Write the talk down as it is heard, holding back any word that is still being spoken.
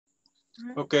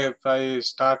Okay, if I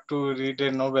start to read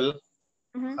a novel,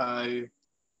 Mm-hmm.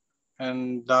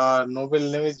 and the novel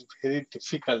name is very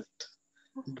difficult.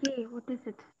 Okay, what is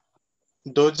it?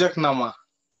 Dojak Nama.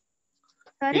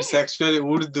 Sorry? It's actually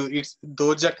Urdu. It's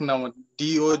Dojak Nama.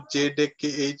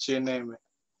 Dojdkhna.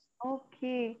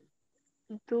 Okay.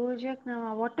 Dojak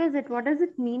Nama. What is it? What does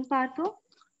it mean, Partho?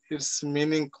 It's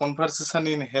meaning conversation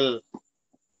in hell.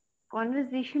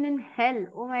 Conversation in Hell.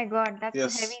 Oh my God, that's a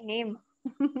heavy Yes, name.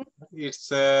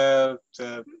 it's a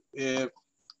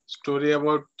story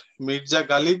about Mirza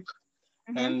Ghalib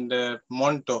Mm-hmm. and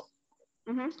Monto.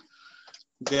 Mm-hmm.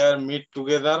 They are meet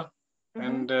together, Mm-hmm.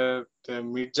 and the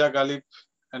Mirza Ghalib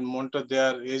and Monto,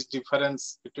 their age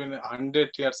difference between 100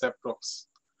 years approx.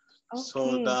 So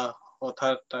Okay. the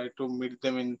author tried to meet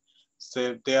them in,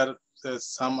 say, there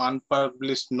some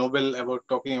unpublished novel about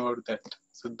talking about that.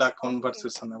 So the Okay.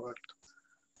 conversation about.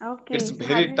 It's Okay. So have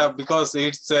very you? tough because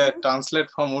it's Mhm. translate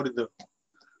from Urdu.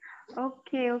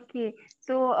 Okay. Okay.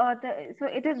 So so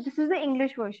it is. This is the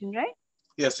English version, right?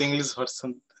 Yes, English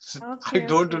version. I Okay.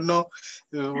 don't Okay. know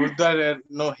Urdu,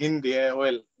 no Hindi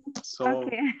well. So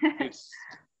Okay. it's,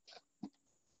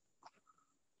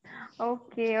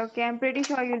 Okay. Okay. I'm pretty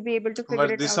sure you'll be able to figure but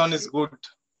it this out, one is right? good.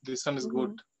 This one is good.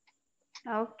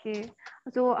 Mm-hmm. Okay.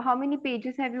 So how many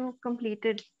pages have you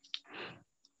completed?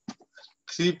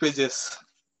 3 pages.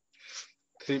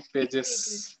 Three 3 pages.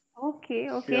 pages. Okay.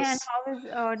 Okay. And Yes. how is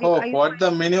Oh, are you what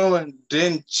the meaning of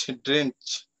drenched?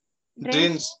 drenched.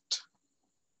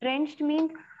 Drenched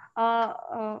means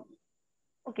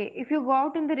okay. If you go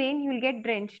out in the rain, you'll get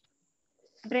drenched.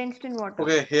 Drenched in water.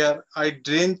 Okay, here I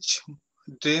drenched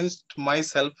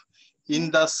myself in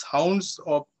Mhm. the sounds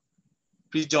of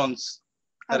pigeons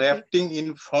Okay. rafting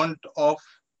in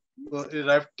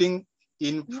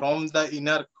Mhm. from the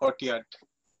inner courtyard.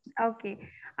 Okay.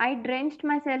 I drenched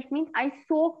myself means I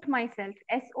soaked myself.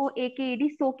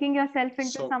 SOAKED, soaking yourself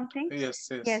into So something. yes,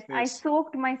 Yes, yes, I yes.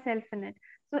 soaked myself in it.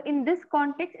 So in this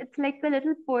context, it's like a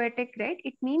little poetic, right?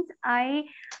 It means I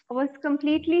was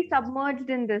completely submerged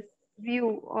in this view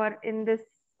or in this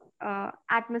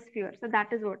atmosphere. So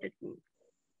that is what it means.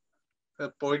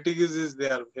 Poetic is they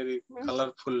are very Mhm.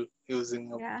 colorful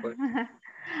using of Yeah. poet.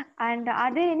 And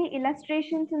are there any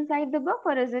illustrations inside the book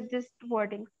or is it just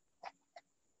wording?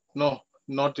 No,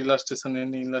 not illustration.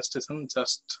 Any illustration,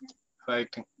 just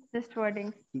writing. Just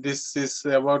wording. This is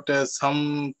about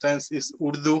sometimes is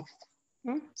Urdu,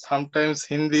 sometimes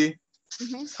Hindi,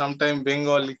 Mm-hmm. sometimes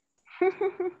Bengali.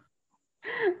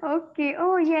 Okay.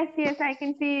 Oh, yes, yes. I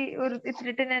can see it's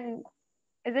written in,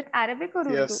 is it Arabic or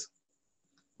Urdu? Yes,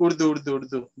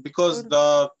 Urdu. Because Urdu.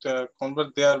 the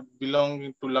convert they are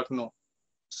belonging to Lucknow,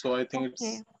 so I think Okay.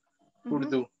 it's Mm-hmm.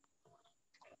 Urdu.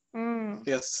 Mm.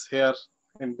 Yes, here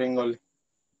in Bengali.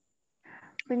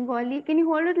 Bengali. Can you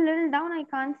hold it a little down? I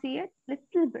can't see it.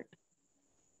 Little bit.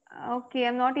 Okay.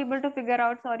 I'm not able to figure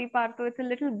out. Sorry, Partho. It's a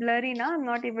little blurry now. I'm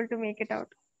not able to make it out.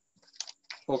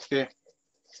 Okay,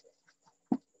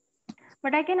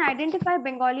 But I can identify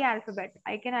Bengali alphabet.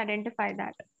 I can identify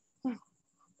that.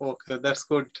 okay, that's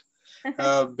good.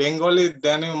 Bengali,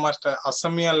 then you must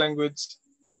Assamia language.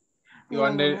 You No,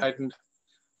 no, no.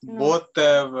 No. both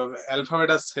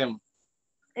alphabet are same.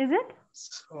 Is it?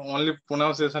 So only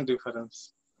pronunciation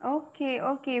difference. Okay.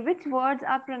 Okay. Which words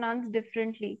are pronounced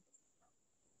differently?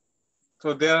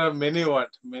 So there are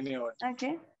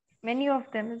Okay. Many of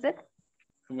them, is it?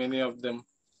 many of them.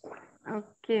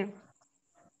 Okay.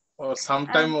 Or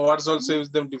sometimes And words also mhm, use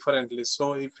them differently.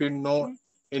 So if you know mhm.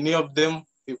 any of them,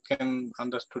 you can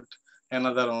understood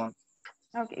another one.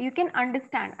 Okay, you can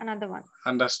understand another one.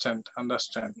 Understand.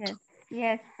 Yes,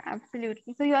 yes,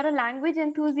 absolutely. So you're a language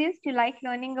enthusiast. You like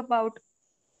learning about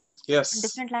Yes,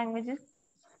 different languages.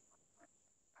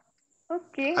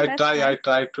 Okay, I that's try. I nice.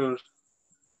 try to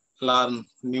learn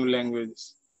new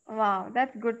languages. Wow,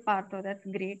 that's good, Partho. That's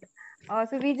great.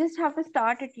 So we just have to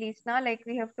start at least now. Like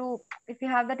we have to, if you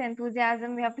have that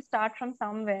enthusiasm, we have to start from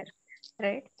somewhere,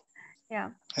 right? Yeah.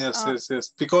 Yes, Uh, yes, yes.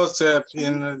 Because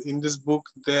mhm, in this book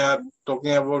they are mhm,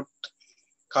 talking about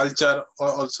culture, or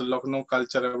also Lucknow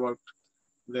culture about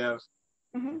there.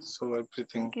 mhm. So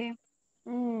everything Okay.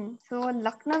 So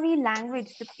Lucknowi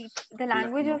language, the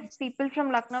language Lucknow. of people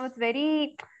from Lucknow is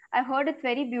very, I heard it's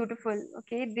very beautiful.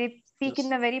 Okay, they speak in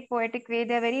Yes, a very poetic way.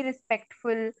 They're very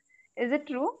respectful. Is it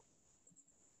true?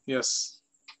 yes.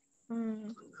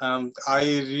 Mm. I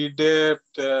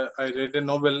read a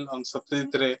novel on Mhm.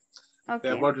 Satyajit Ray Okay.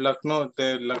 about Lucknow.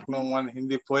 The Lucknow one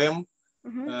Hindi poem.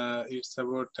 Mm-hmm. It's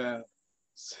about the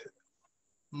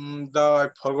I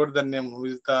forgot the name. Who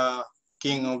is the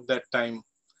king of that time?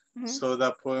 Mm-hmm. So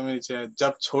the poem is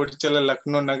जब छोड़ चले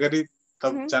लखनऊ नगरी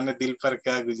तब Mm-hmm. जाने दिल पर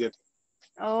क्या गुजरी.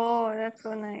 Oh, that's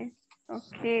so nice.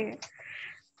 Okay,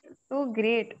 so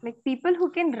great. Like people who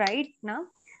can write now,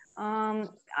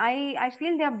 I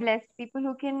feel they are blessed. People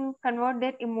who can convert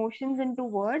their emotions into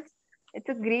words. It's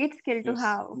a great skill to Yes,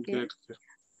 have. Okay, great.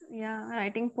 yeah,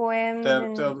 writing poems That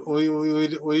and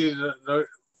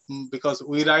because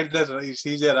we write that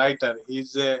he's a writer,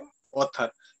 he's a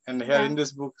author, and here yeah. in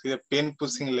this book, he's a pen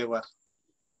pushing lever.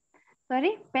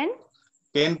 Sorry, pen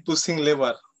Pen pushing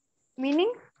lever.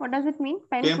 meaning? What does it mean?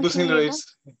 Pen Pen pushing pushing lever. labor.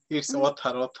 It's Mm.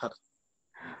 author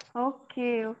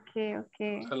Okay, okay,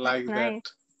 okay. That's like that. nice.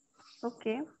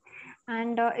 Okay.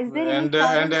 And is there any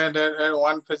And song?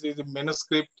 one page is a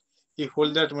manuscript. He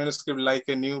holds that manuscript like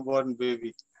a newborn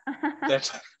baby. That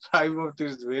type of thing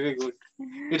is very good.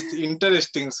 It's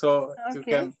interesting, so you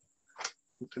Okay. can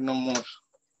know more.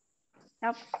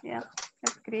 Yep, yeah,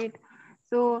 that's great.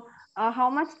 So, how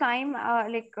much time,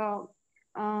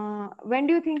 when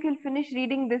do you think you'll finish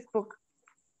reading this book?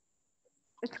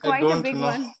 It's I quite a don't big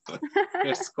know. one.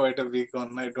 It's quite a big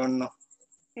one. I don't know.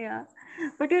 Yeah,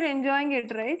 but you're enjoying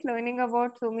it, right? Learning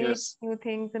about so many Yes, new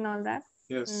things and all that.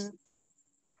 yes. Mm,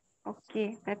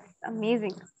 okay, that's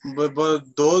amazing. But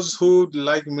those who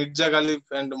like Mirza Ghalib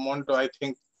and Monto, I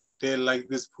think they like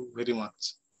this book very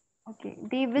much. Okay,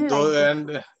 they will Though like this.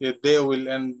 and yeah, they will,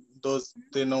 and those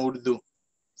they know Urdu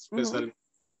Mm-hmm. especially.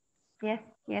 Yes,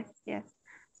 yes, yes.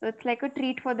 So it's like a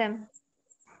treat for them.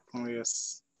 Oh,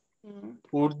 yes. Mm.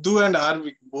 Urdu and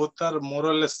Arabic both are more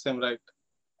or less same, right?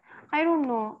 I don't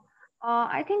know.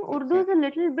 I think Urdu Okay. is a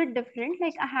little bit different.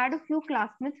 Like I had a few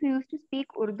classmates who used to speak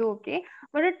Urdu, okay,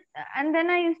 but and then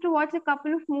I used to watch a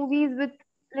couple of movies with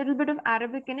a little bit of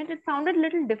Arabic in it. It sounded a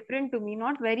little different to me,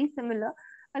 not very similar,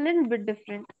 a little bit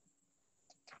different.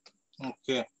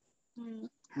 Okay. Hmm.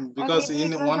 Or Because maybe it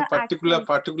in was one the particular accent.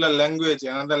 particular language,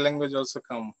 another language also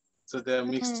come. So they are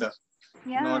Hmm. mixture.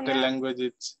 Yeah, Not a yeah. language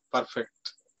it's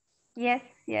perfect. Yes,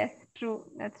 yes, true.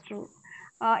 That's true.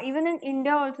 Even in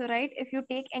India also, right? If you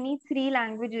take any three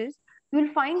languages,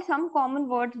 you'll find some common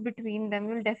words between them.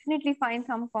 You'll definitely find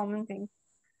some common things.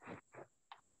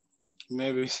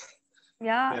 Maybe.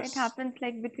 Yeah, it Yes. happens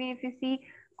like between if you see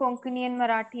Konkani and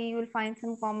Marathi, you'll find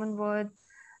some common words.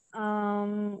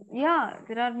 Yeah,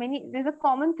 there are many. There's a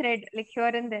common thread like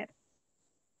here and there.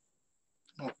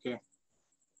 Okay.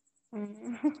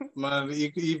 Mm.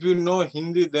 If you know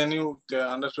Hindi, then you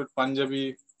understood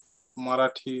Punjabi,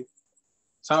 Marathi.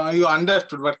 Some you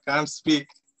understood but can't speak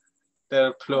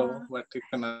their flow, Uh, but you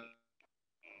can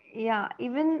yeah,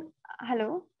 even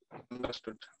hello.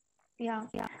 understood. Yeah.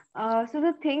 So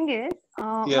the thing is,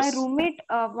 my Yes. roommate,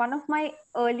 one of my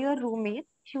earlier roommates,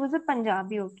 she was a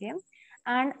Punjabi, okay.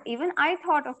 And even I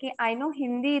thought, okay, I know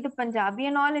Hindi, the Punjabi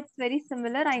and all, it's very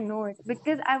similar. I know it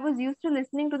because I was used to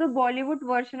listening to the Bollywood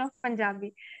version of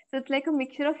Punjabi. So it's like a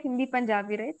mixture of Hindi,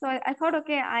 Punjabi, right? So I thought,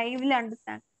 okay, I will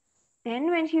understand.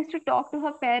 Then when she used to talk to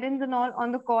her parents and all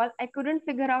on the call, I couldn't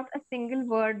figure out a single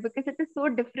word because it is so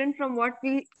different from what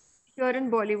we hear in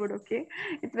Bollywood, okay?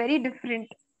 It's very different,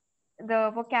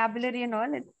 the vocabulary and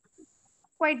all, it's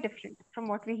quite different from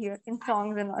what we hear in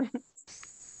songs and all.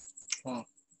 Oh,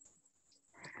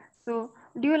 So,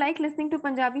 do you like listening to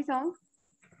Punjabi songs?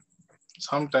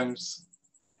 sometimes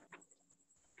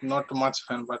not much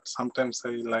fan, but sometimes I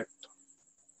like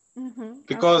Mm-hmm.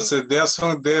 because Okay. their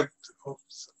song they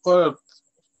or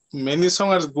many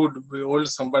songs are good old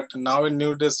song, but now in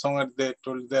nowadays song are they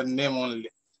told their name only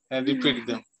and repeat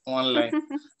them one line.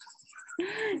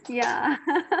 Yeah.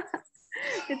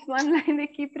 It's one line they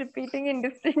keep repeating in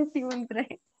different tunes,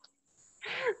 right?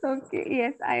 Okay.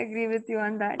 Yes, I agree with you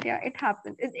on that. Yeah, it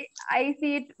happens. I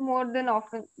see it more than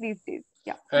often these days.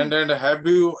 Yeah. And have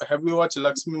you watched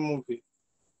Lakshmi movie?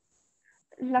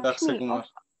 Daksha Lakshmi of Kumar.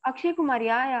 Akshay Kumar.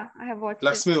 Yeah, yeah. I have watched it.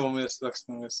 Lakshmi movie, yes,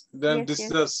 Lakshmi, yes. Then Yes, this is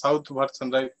yes, the South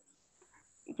version, right?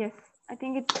 yes. I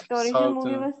think the original South,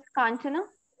 movie was Kanchana.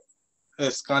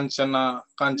 yes, Kanchana,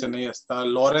 yes.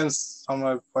 Lawrence, some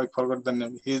I forgot the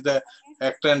name. He's the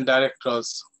actor and director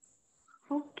also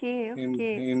Okay,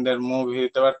 okay. in that movie.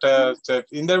 But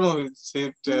in that movie,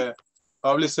 it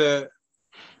probably say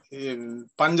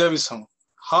Punjabi song.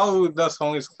 How the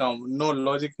song is come? No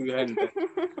logic behind that.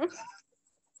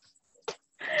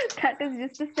 That is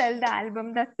just to sell the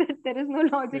album. That's it. There is no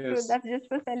logic to it. Yes, That's just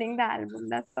for selling the album.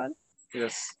 That's all.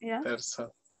 yes, Yeah. that's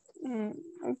Mm,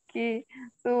 okay.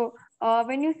 So,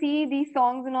 when you see these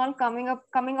songs and all coming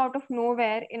out of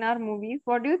nowhere in our movies,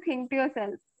 what do you think to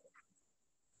yourself?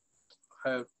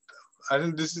 uh, I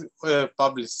think this is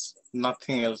published,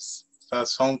 nothing else. The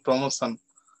song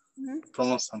Hmm.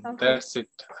 promotion. Okay. That's it.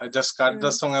 I just cut the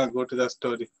Mm. song and go to the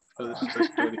story. For the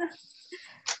story.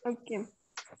 Okay.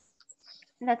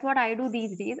 That's what I do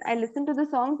these days. I listen to the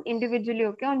songs individually.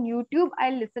 Okay, on YouTube,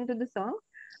 I listen to the songs,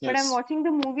 but I'm Yes. watching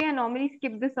the movie. I normally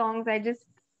skip the songs. I just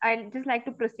like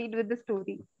to proceed with the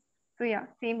story. So yeah,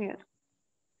 same here.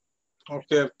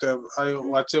 Okay. I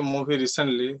Mm. watched a movie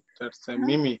recently. That's Huh?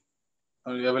 Mimi,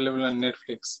 available on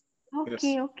Netflix. Yes.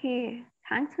 Okay, okay.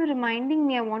 Thanks for reminding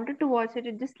me. I wanted to watch it.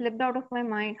 It just slipped out of my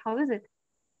mind. How is it?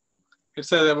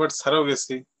 It's about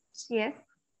surrogacy. Yes.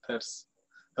 That's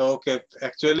okay.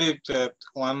 Actually,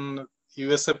 one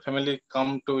USA family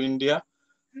come to India.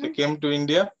 They Mm-hmm. came to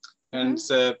India and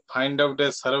Mm-hmm. find out a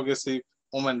surrogacy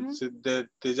woman. Mm-hmm. So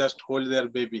they just hold their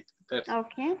baby. That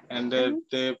Okay. and Mm-hmm.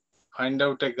 they find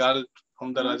out a girl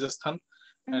from the Mm-hmm. Rajasthan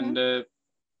Mm-hmm. and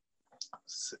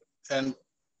and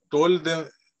told them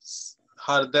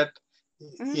her that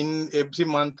Mm-hmm. in every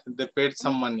month they paid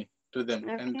some money to them,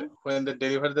 and Okay. when they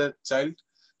delivered the child,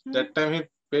 that Mm-hmm. time he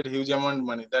paid huge amount of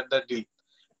money. That the deal.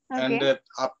 And Okay.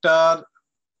 after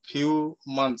few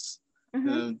months,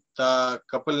 Mm-hmm. the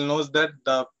couple knows that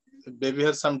the baby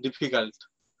has some difficult,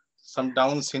 some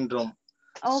Down syndrome.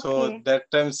 So Okay. that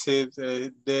time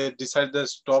they decide to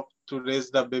stop to raise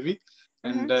the baby,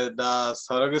 and Mm-hmm. the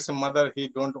surrogacy mother, he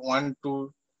don't want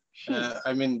to. She.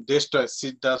 I mean, destroy.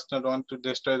 She does not want to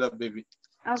destroy the baby.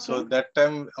 So Okay. that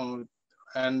time,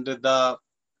 and the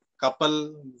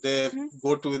couple, they Mm-hmm.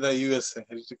 go to the USA,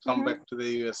 to come Mm-hmm. back to the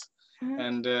US, Mm-hmm.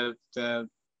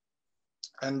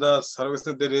 and the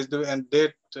services they raised, and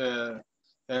they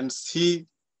and she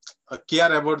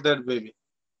care about that baby.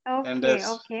 And Okay.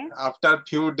 Okay. after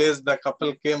few days, the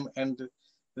couple came and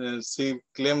she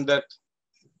claimed that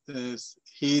uh,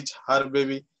 he is her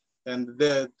baby, and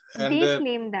and They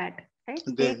claim that, right?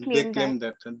 They they claim claim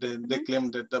that. that they Mm-hmm.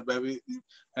 claim that the baby,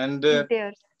 and Is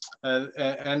theirs.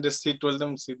 and she told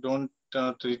them she don't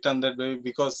return that baby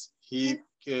because Mhm.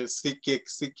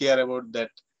 she care about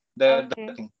that Okay.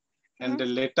 thing. And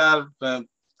Mm-hmm. later,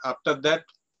 after that,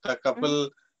 the Mm-hmm. couple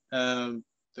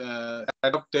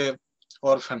adopt a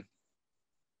orphan,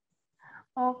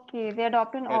 Okay. They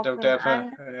adopt an adopt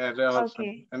orphan, and a orphan,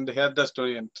 okay. and hear the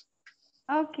story. And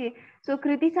Okay. So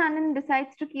Kriti Sanan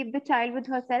decides to keep the child with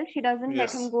herself. She doesn't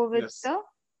let him yes, go with yes, the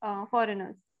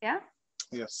foreigners. Yeah.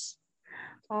 yes.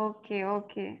 Okay.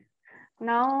 Okay.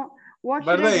 Now, what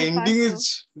But should I the do, ending Partho?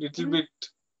 is little Mm-hmm. bit.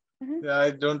 Mm-hmm.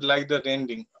 I don't like that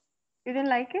ending. You didn't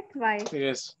like it? Why?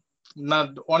 Yes, not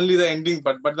only the ending,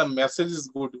 but the message is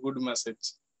good. Good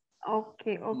message.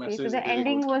 Okay. Okay. Message So is the very good.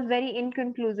 ending was very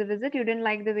inconclusive, is it? You didn't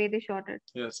like the way they shot it?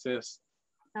 Yes, yes,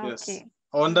 yes. Okay.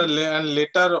 On the Hmm. and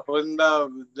later when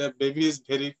the baby is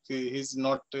very, he's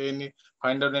not any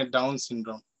find out a Down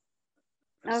syndrome.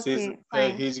 It says Okay.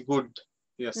 Fine. he's good.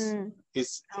 Yes, Hmm.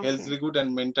 he's Okay. healthily good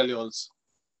and mentally also.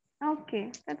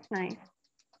 Okay. That's nice.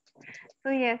 So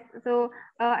yes, so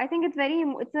I think it's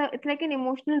like an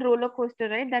emotional roller coaster,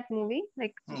 right? That movie,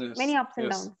 like many Yes, ups and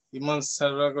yes. downs. Iman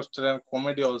Sarvakoster and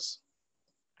comedy also.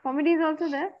 Comedy is also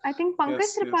there. I think Pankaj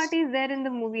Yes, yes, Tripathi is there in the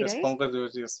movie, yes. right? Pankaj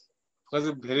Devas, yes. Was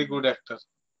a very good actor.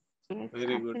 Yes,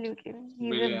 Very good, absolutely.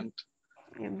 He's a brilliant.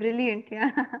 yeah, brilliant.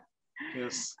 Yeah,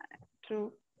 Yes.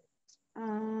 true.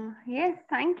 Yes,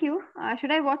 thank you.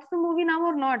 Should I watch the movie now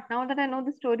or not? Now that I know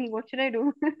the story, what should I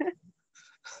do?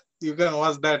 You can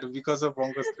watch that because of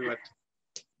Pankaj Tripathi.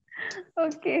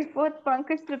 Okay, for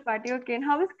Pankaj Tripathi. Okay, and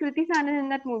how is Kriti Sanon in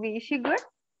that movie? Is she good?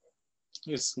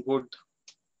 It's good.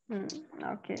 Hmm,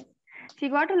 okay. She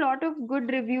got a lot of good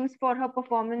reviews for her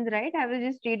performance, right? I was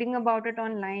just reading about it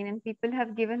online and people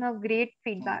have given her great Mm.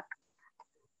 feedback.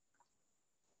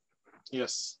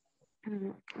 Yes.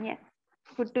 Hmm, yes,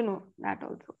 good to know that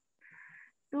also.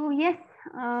 So, yes,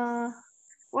 uh,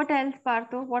 what else,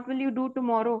 Partho? What will you do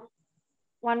tomorrow?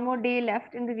 One more day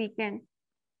left in the weekend.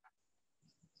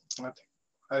 I think,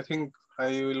 I think I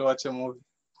will watch a movie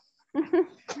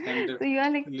and So, you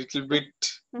are like, little bit,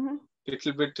 mhm,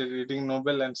 little bit reading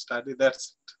novel and study.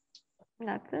 That's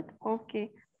that's it.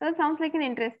 Okay. So, it sounds like an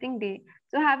interesting day.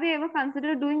 So, have you ever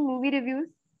considered doing movie reviews?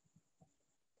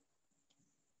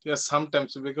 yes.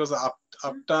 Sometimes because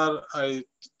after I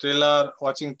trailer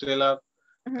watching trailer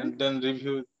Mm-hmm. and then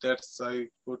review. That's I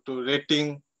go to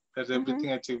rating. That's Mm-hmm.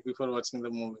 everything I check before watching the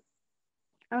movie.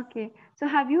 Okay. So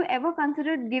have you ever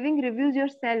considered giving reviews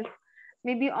yourself?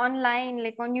 Maybe online,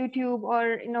 like on YouTube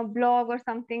or in a blog or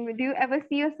something. Do you ever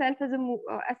see yourself as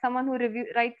as someone who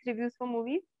writes reviews for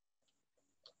movies?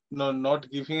 No, not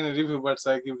giving a review, but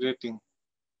I give rating.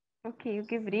 Okay, you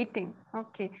give rating.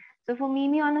 Okay. So for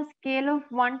Mimi, on a scale of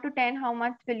 1 to 10, how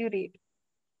much will you rate?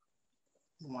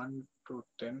 1 to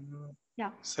 10,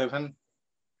 Yeah. 7.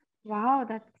 Wow,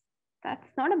 that's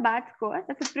not a bad score.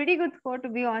 That's a pretty good score to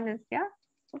be honest. Yeah.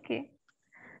 Okay.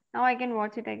 Now I can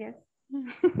watch it, I guess.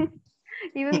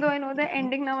 Even though I know the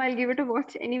ending now, I'll give it a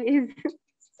watch anyways.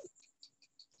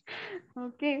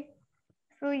 Okay.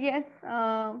 So yes,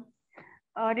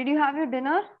 did you have your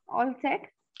dinner all set?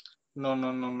 No.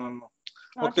 Not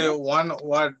Okay, yet. one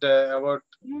word about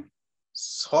Mhm.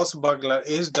 swashbuckler.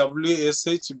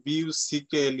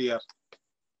 SWSHBUCKLER.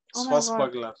 Oh my God.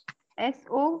 Swashbuckler.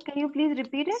 SO, can you please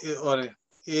repeat it? Or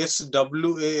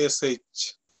SWASH.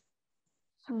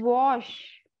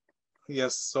 Swash.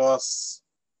 Yes, swash.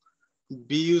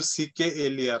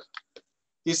 BUCKLER.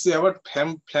 It's about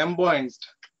flamboyant.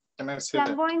 Can I say that?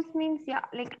 Flamboyance means, yeah,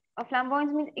 like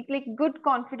flamboyance means like good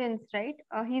confidence, right?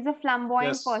 He's a flamboyant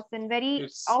Yes, person, very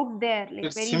it's out there, like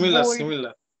it's very similar, bold.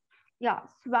 similar. Yeah,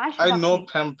 I know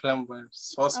swashbuckling. flamboyant.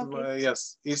 Swash, Okay,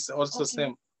 yes, it's also okay,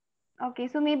 same. okay.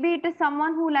 So maybe it is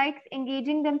someone who likes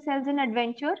engaging themselves in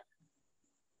adventure,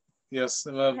 Yes,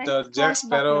 right? the Jack Swashbuckler.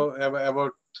 Sparrow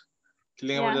about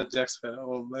telling about Yeah, the Jack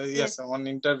Sparrow. yes. Yes, on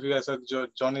interview I saw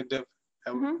Johnny Depp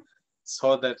Mm-hmm.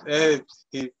 saw that.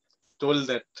 He told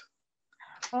that.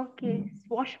 Okay,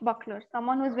 swashbuckler,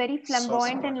 someone who's very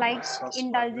flamboyant and Swashbuckler, likes swashbuckler.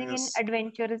 indulging in Yes.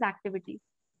 adventurous activities.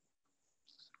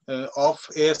 Of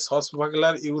a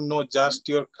swashbuckler, you know just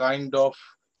your kind of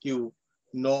you.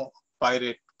 No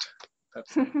pirate.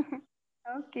 That's it.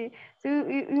 Okay, so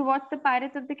you watched the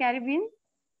Pirates of the Caribbean?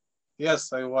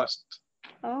 Yes, I watched.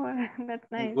 Oh,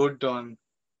 that's nice. Good one.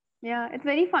 Yeah, it's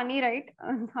very funny, right?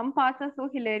 Some parts are so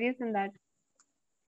hilarious in that.